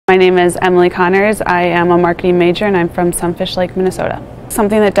My name is Emily Connors. I am a marketing major and I'm from Sunfish Lake, Minnesota.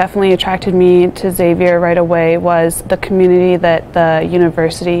 Something that definitely attracted me to Xavier right away was the community that the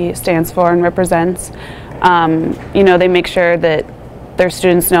university stands for and represents. They make sure that their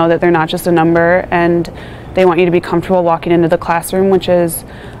students know that they're not just a number, and they want you to be comfortable walking into the classroom, which is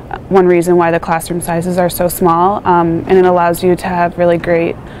one reason why the classroom sizes are so small, and it allows you to have really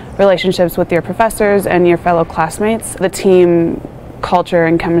great relationships with your professors and your fellow classmates. The team culture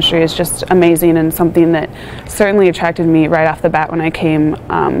and chemistry is just amazing, and something that certainly attracted me right off the bat when I came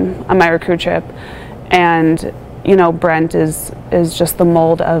on my recruit trip. And Brent is just the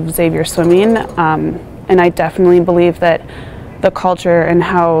mold of Xavier swimming, and I definitely believe that the culture and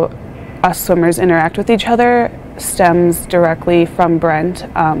how us swimmers interact with each other stems directly from Brent,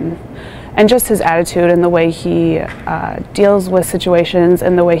 and just his attitude and the way he deals with situations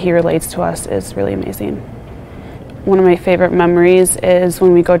and the way he relates to us is really amazing. One of my favorite memories is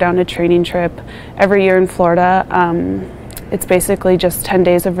when we go down a training trip every year in Florida. It's basically just 10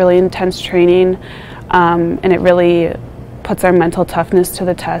 days of really intense training, and it really puts our mental toughness to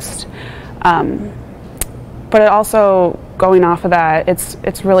the test. But it also, going off of that,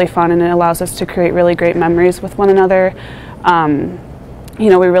 it's really fun, and it allows us to create really great memories with one another. We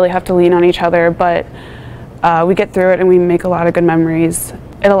really have to lean on each other, but we get through it and we make a lot of good memories.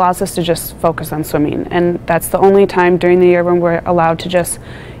 It allows us to just focus on swimming, and that's the only time during the year when we're allowed to just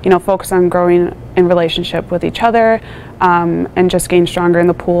focus on growing in relationship with each other, and just gain stronger in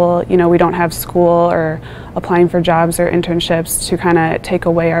the pool. We don't have school or applying for jobs or internships to kind of take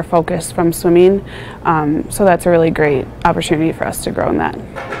away our focus from swimming, so that's a really great opportunity for us to grow in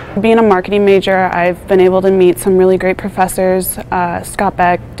that. Being a marketing major, I've been able to meet some really great professors. Scott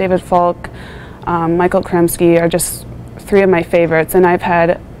Beck, David Folk, Michael Kremsky are just three of my favorites, and I've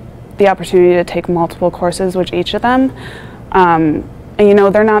had the opportunity to take multiple courses with each of them. And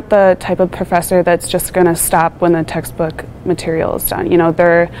they're not the type of professor that's just going to stop when the textbook material is done.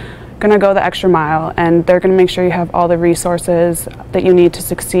 They're going to go the extra mile, and they're going to make sure you have all the resources that you need to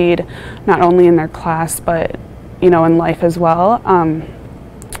succeed, not only in their class, but in life as well.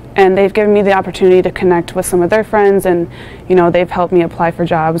 And they've given me the opportunity to connect with some of their friends, and they've helped me apply for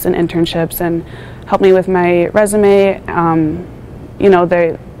jobs and internships and helped me with my resume.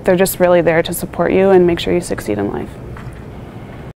 They're just really there to support you and make sure you succeed in life.